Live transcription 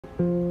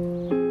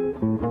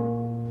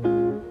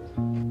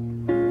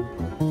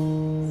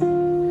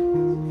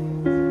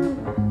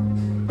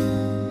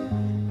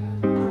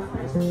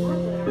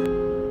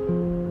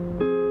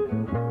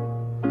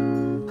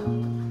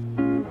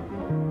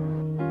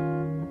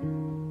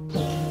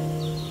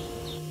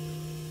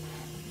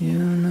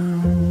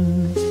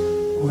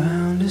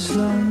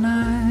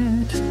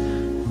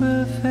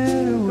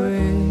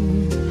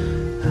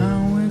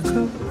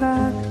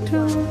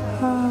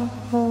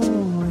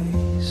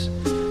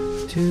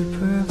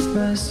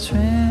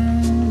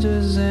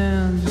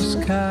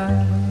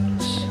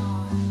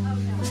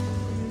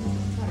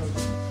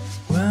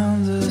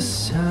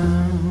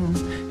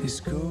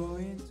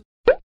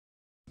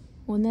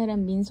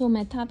오늘은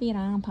민소매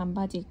탑이랑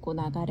반바지 입고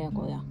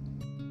나가려고요.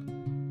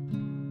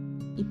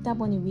 입다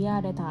보니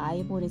위아래 다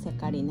아이보리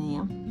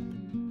색깔이네요.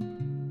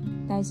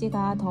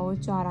 날씨가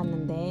더울 줄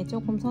알았는데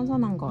조금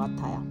선선한 것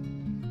같아요.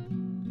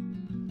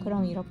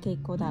 그럼 이렇게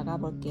입고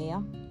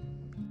나가볼게요.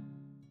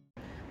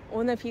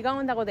 오늘 비가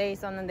온다고 돼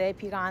있었는데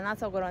비가 안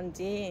와서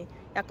그런지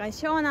약간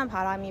시원한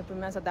바람이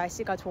불면서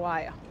날씨가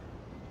좋아요.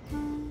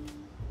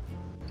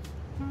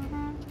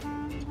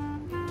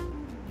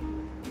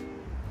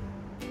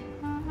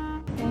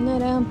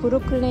 오늘은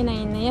브루클린에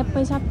있는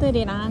예쁜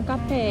샵들이랑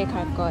카페에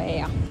갈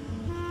거예요.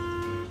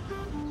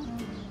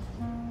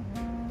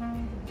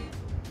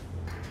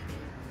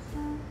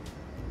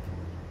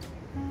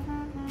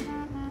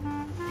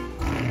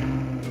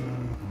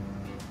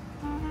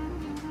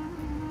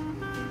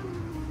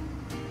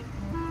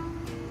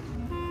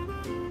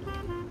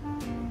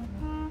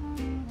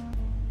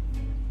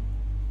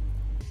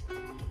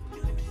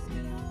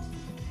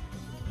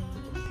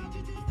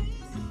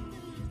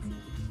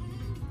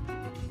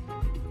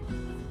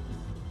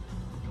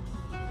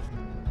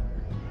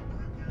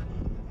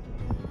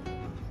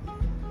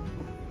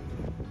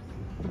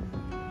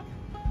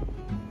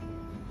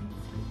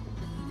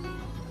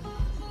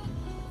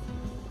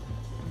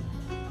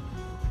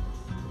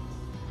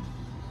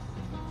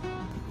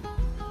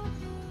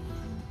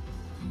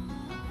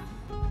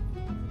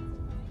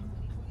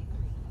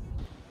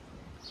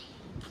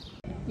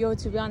 요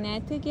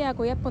주변에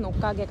특이하고 예쁜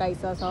옷가게가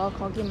있어서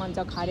거기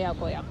먼저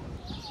가려고요.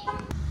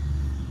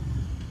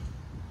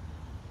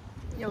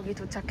 여기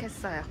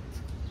도착했어요.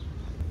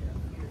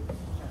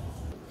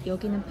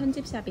 여기는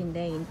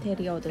편집샵인데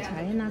인테리어도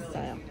잘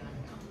해놨어요.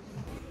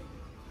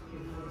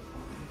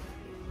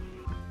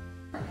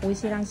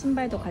 옷이랑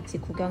신발도 같이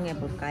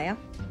구경해볼까요?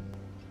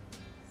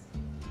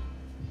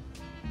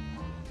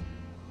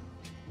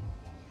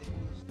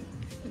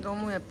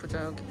 너무 예쁘죠,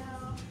 여기?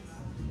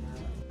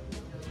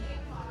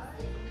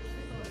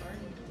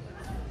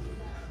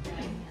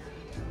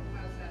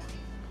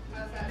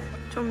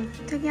 좀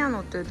특이한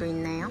옷들도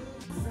있네요.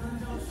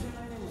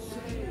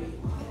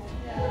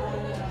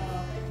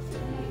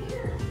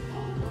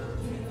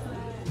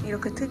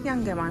 이렇게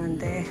특이한 게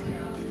많은데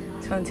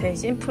전 제일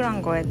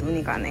심플한 거에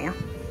눈이 가네요.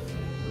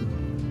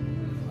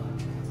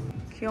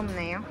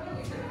 귀엽네요.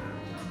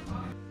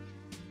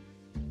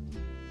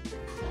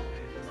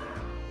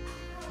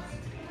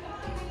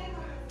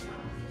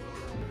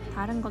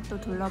 다른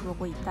것도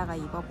둘러보고 이따가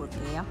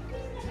입어볼게요.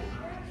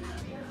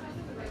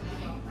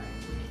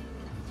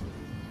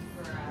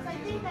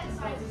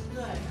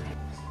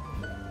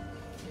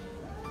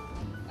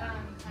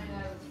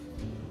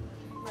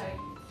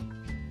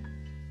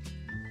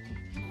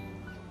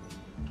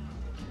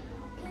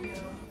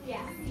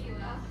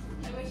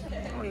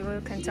 이거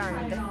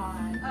괜찮은데?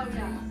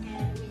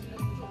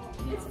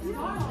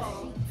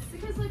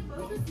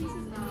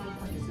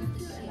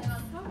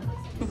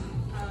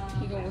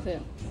 이거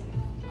보세요.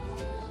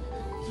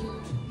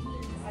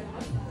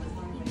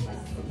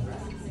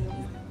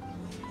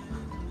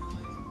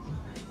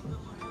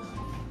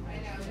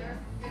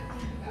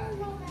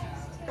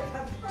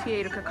 뒤에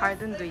이렇게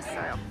가든도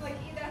있어요.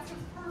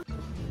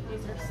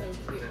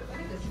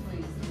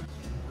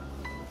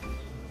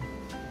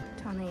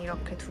 저는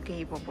이렇게 두 개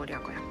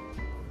입어보려고요.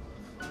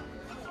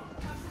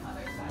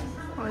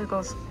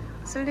 이거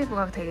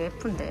슬리브가 되게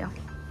예쁜데요?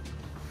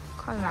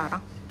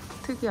 컬러랑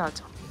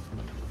특이하죠?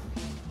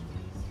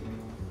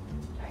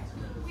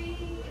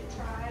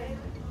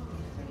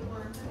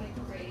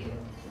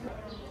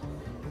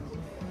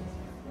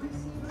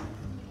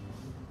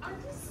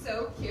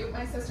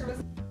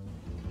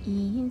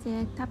 이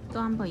흰색 탑도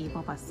한번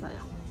입어봤어요.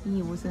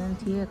 이 옷은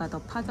뒤에가 더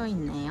파져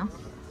있네요.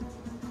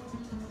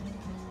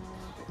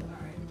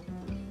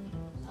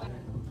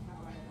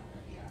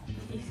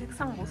 이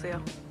색상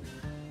보세요.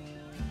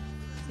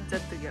 진짜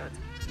특이하죠?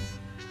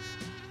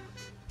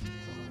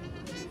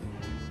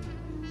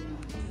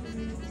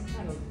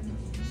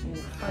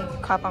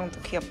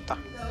 가방도 귀엽다.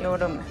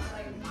 여름에.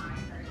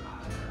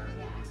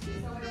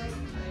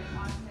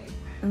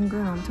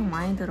 은근 엄청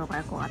많이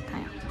들어갈 것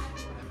같아요.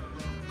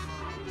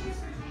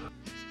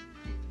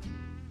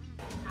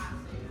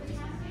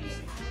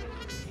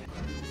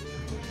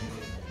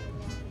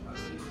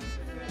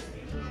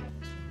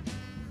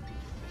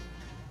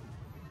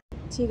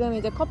 지금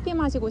이제 커피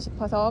마시고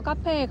싶어서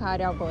카페에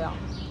가려고요.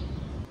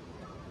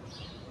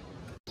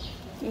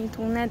 이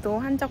동네도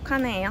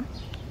한적하네요.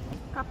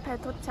 카페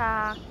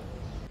도착.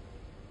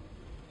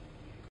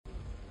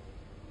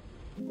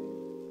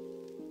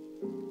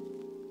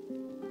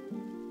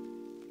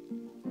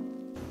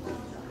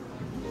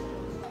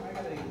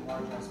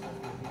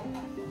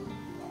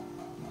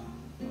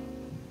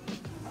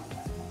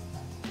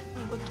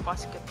 이것도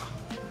맛있겠다.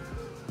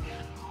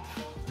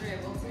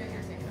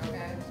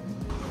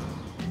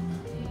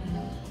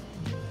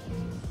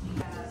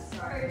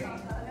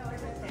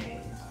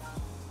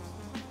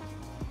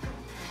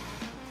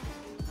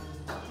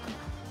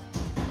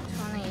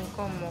 저는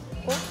이거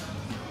먹고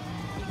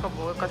이거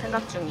먹을까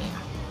생각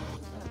중이에요.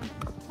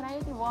 Can I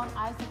get one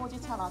iced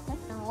호지차 라떼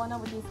and one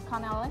of these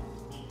canelle?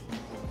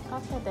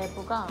 카페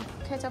내부가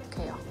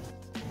쾌적해요.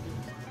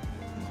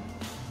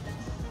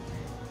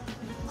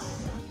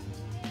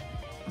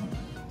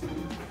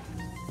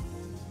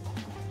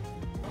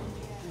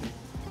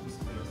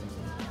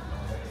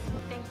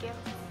 땡큐.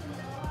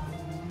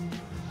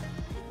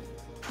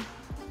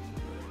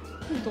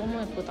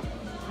 너무 예쁘다.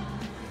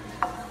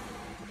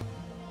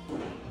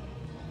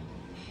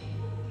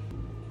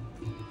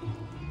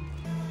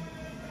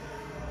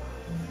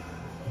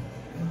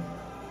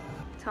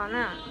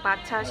 저는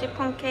마차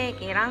시폰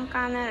케이크랑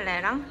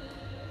까눌레랑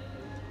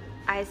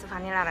아이스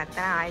바닐라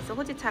라떼랑 아이스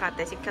호지차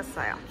라떼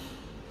시켰어요.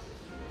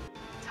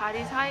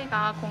 자리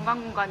사이가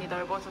공간이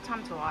넓어서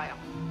참 좋아요.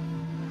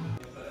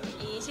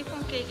 이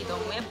시폰 케이크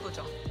너무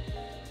예쁘죠?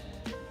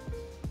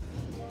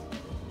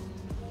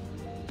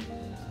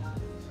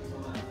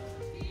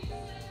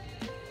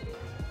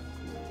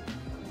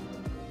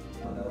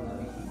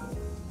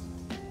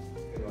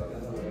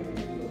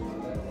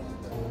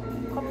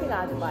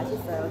 커피가 아주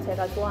맛있어요.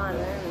 제가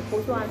좋아하는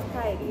고소한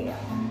스타일이에요.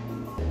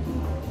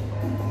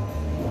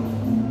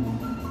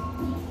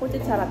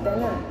 호지차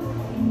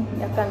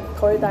라떼는 약간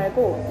덜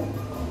달고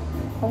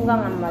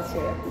건강한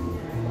맛이에요.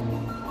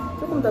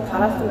 조금 더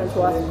달았으면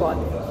좋았을 것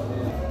같아요.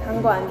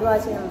 단 거 안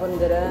좋아하시는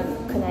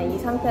분들은 그냥 이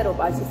상태로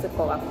맛있을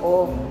것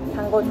같고,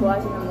 단 거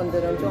좋아하시는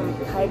분들은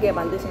좀 달게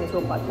만드시면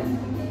좋을 것 같아요.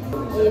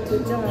 이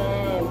둘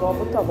중에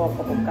뭐부터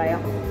먹어볼까요?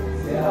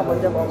 이거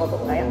먼저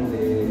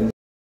먹어볼까요?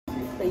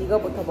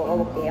 이거부터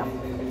먹어볼게요.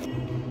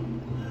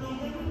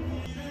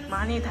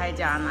 많이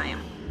달지 않아요.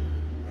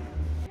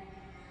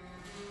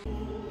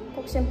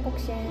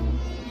 폭신폭신.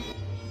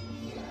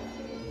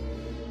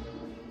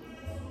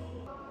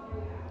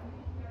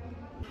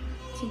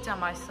 진짜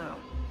맛있어요.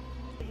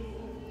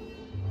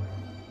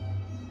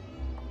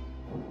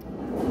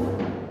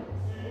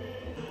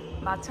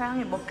 마차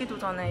향이 먹기도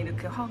전에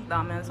이렇게 확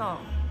나면서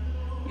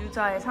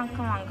유자의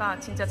상큼함과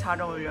진짜 잘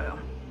어울려요.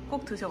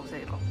 꼭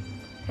드셔보세요, 이거.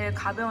 되게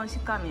가벼운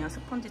식감이에요.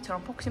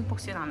 스펀지처럼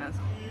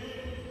폭신폭신하면서.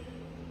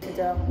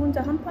 진짜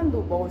혼자 한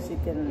판도 먹을 수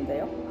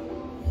있겠는데요?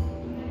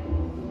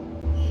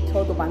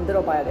 저도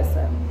만들어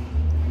봐야겠어요.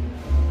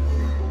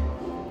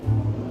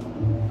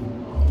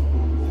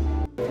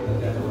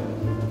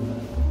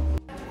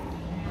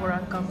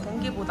 뭐랄까,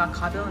 공기보다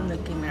가벼운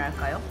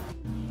느낌이랄까요?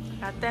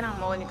 라떼랑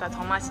먹으니까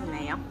더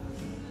맛있네요.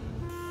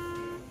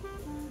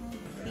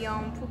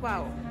 귀여운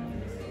푸바오.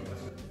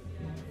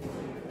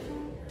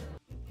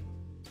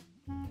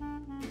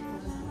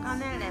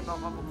 까넬레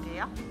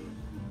먹어볼게요.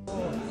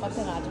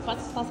 겉에가 아주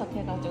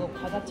바삭바삭해가지고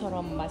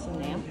과자처럼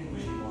맛있네요.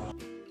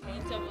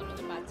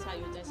 개인적으로는 마차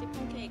유자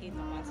시폰 케이크가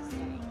더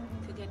맛있어요.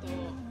 그게 더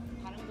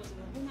다른 곳에서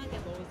흔하게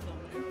먹을 수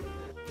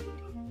없는.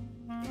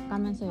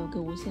 가면서 여기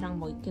옷이랑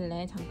뭐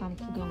있길래 잠깐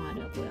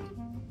구경하려고요.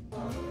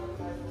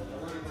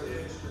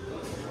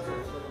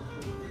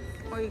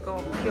 이거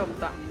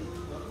귀엽다.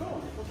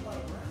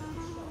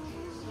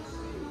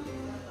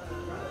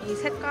 이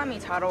색감이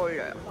잘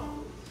어울려요.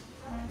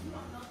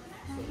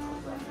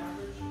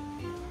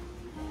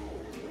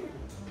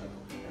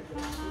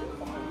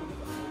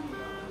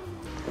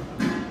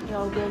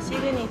 여기에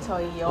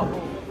시그니처 이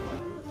여보.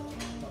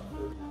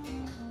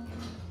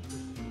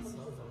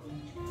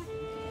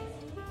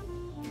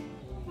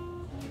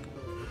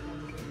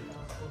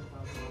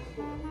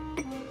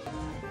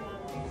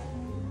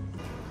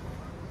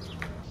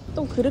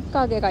 또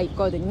그릇가게가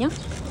있거든요.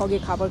 거기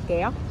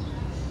가볼게요.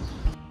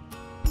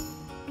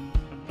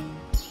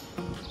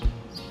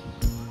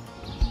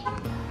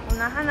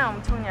 오늘 하나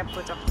엄청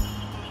예쁘죠?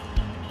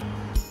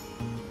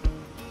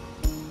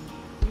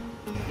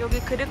 여기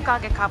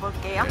그릇가게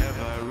가볼게요.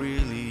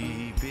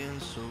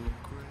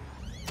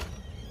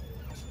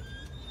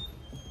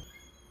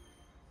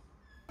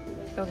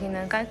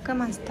 여기는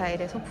깔끔한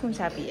스타일의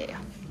소품샵이에요.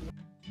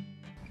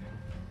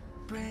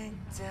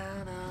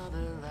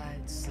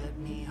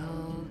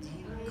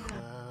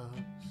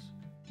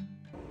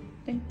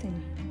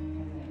 땡땡이.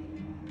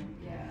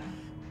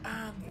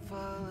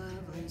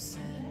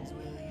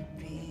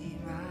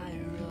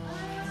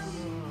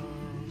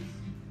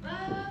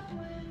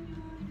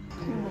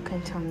 이거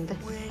괜찮은데?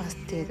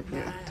 마스티에드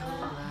빌라토.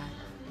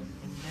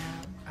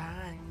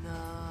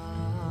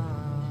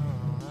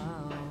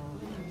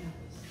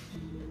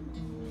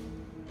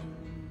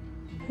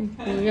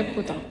 이거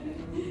예쁘다.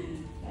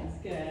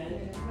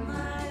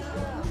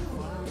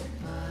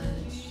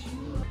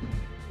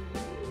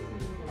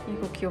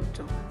 이거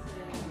귀엽죠?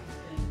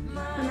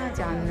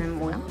 편하지 않는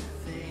모양?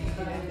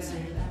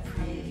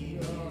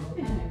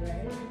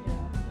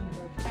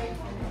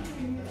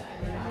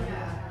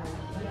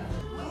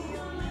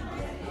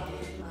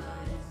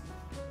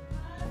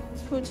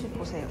 표지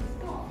보세요.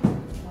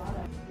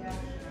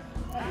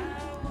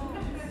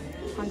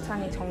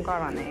 반찬이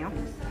정갈하네요.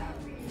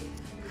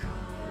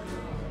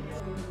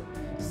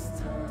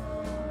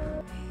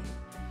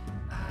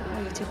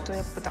 이 책도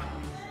예쁘다.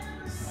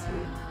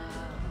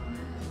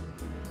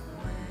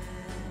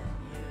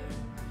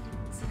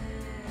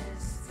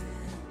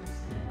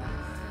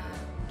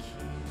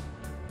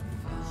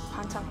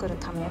 반찬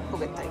그릇 하면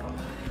예쁘겠다 이거.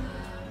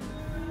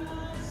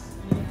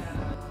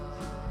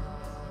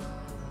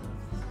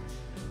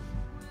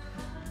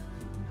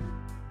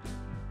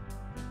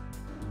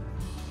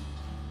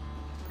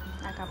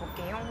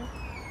 나가볼게요.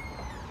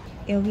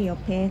 여기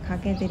옆에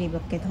가게들이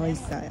몇 개 더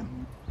있어요.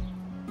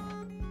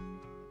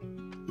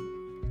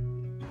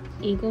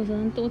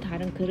 이곳은 또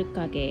다른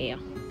그릇가게예요.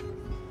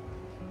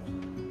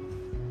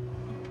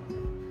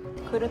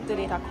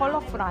 그릇들이 다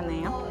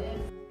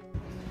컬러풀하네요.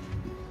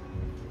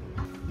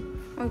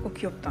 어이구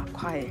귀엽다.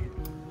 과일.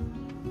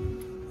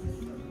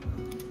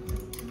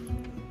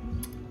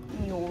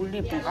 이거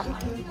올리브인가?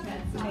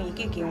 그냥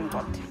이게 귀여운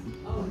것 같아.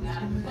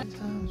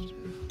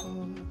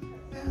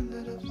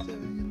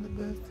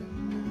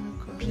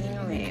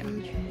 비누예요.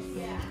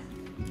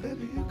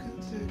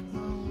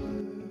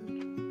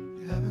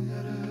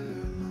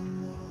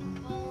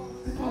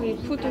 이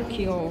푸드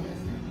귀여워.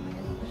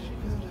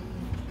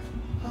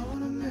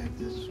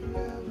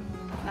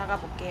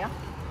 나가볼게요.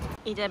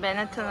 이제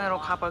맨해튼으로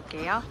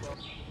가볼게요.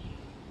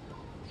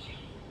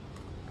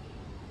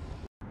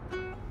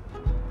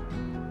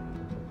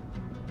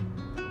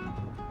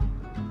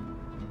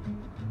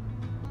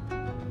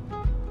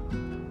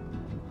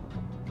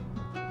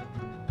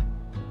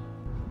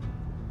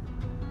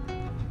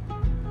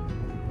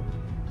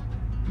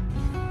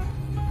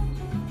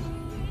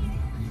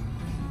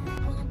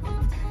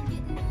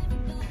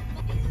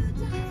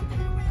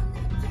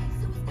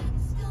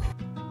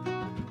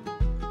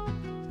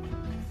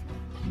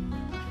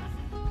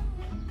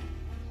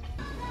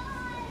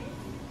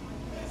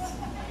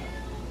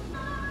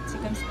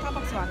 지금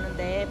스타벅스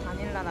왔는데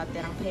바닐라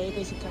라떼랑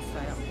베이글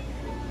시켰어요.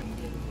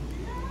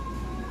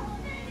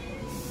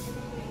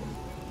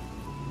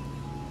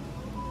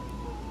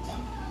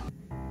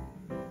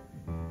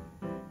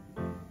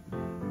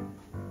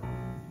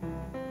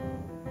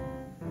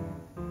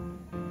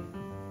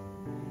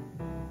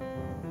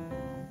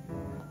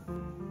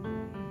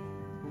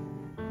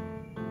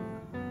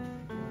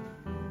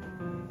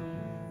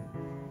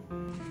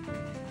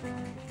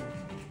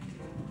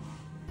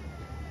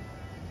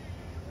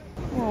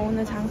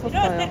 오늘 장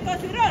섰어요.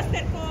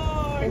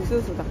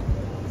 엑수수다.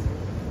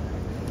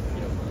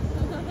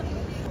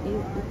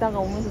 이따가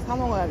오면서 사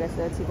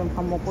먹어야겠어요. 지금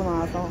밥 먹고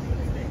나와서.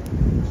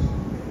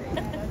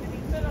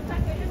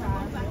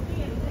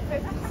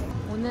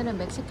 오늘은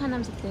멕시칸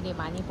음식들이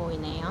많이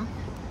보이네요.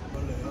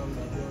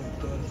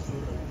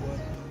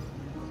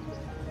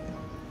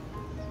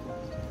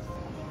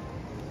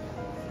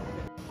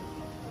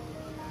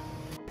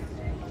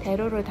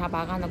 대로를 다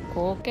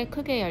막아놓고 꽤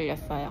크게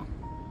열렸어요.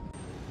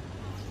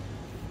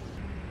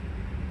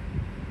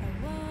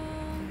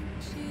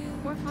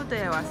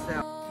 홀푸드에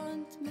왔어요.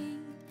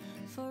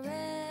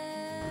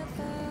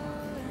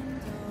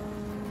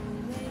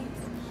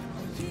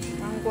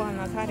 망고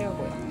하나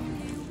사려고요.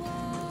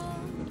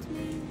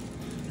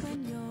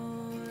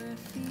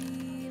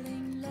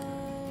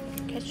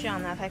 캐슈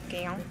하나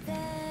살게요.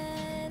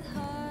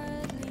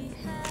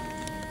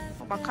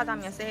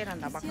 마카다미아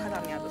세일한다.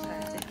 마카다미아도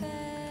사야지.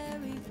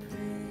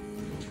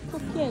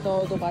 쿠키에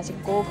넣어도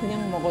맛있고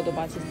그냥 먹어도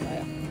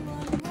맛있어요.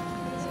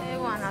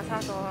 새우 하나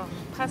사서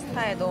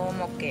파스타에 넣어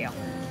먹게요.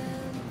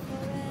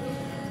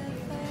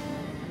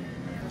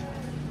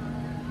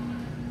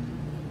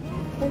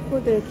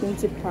 홀푸드에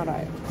김치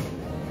팔아요.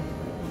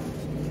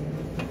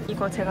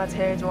 이거 제가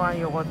제일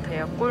좋아하는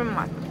요거트예요.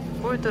 꿀맛.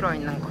 꿀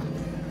들어있는 거.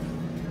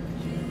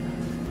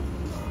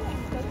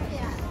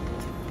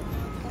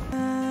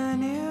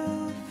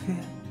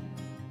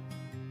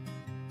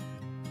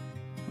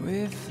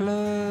 We're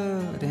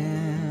floating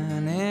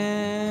in the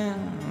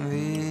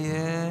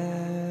air.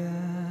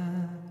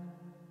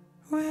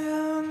 We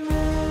are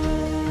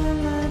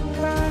midnight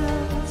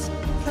gods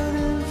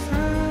floating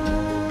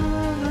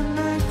through the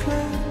night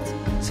clouds,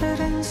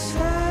 setting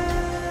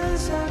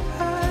sails up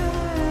high.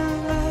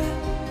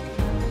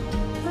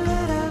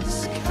 Lit up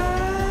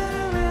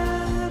sky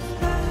with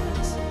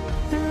flags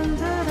in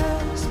the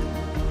dusk.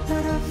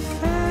 That a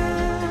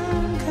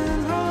film can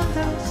hold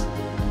us,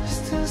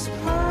 just a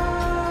spark.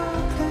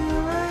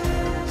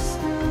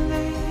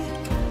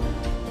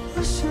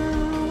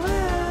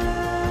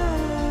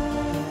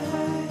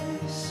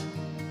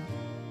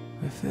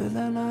 Feel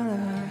them on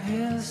our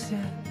heels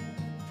yet,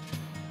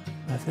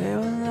 but they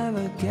will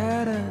never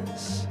get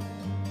us.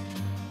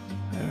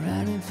 We're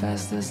running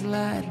fast as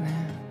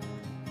lightning.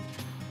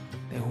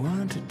 They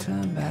want to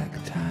turn back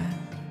time.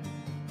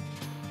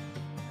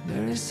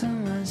 There is so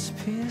much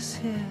peace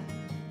here.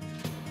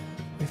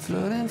 We're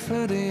floating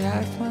through the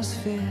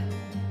atmosphere.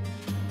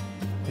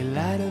 We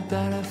light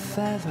about a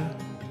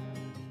feather.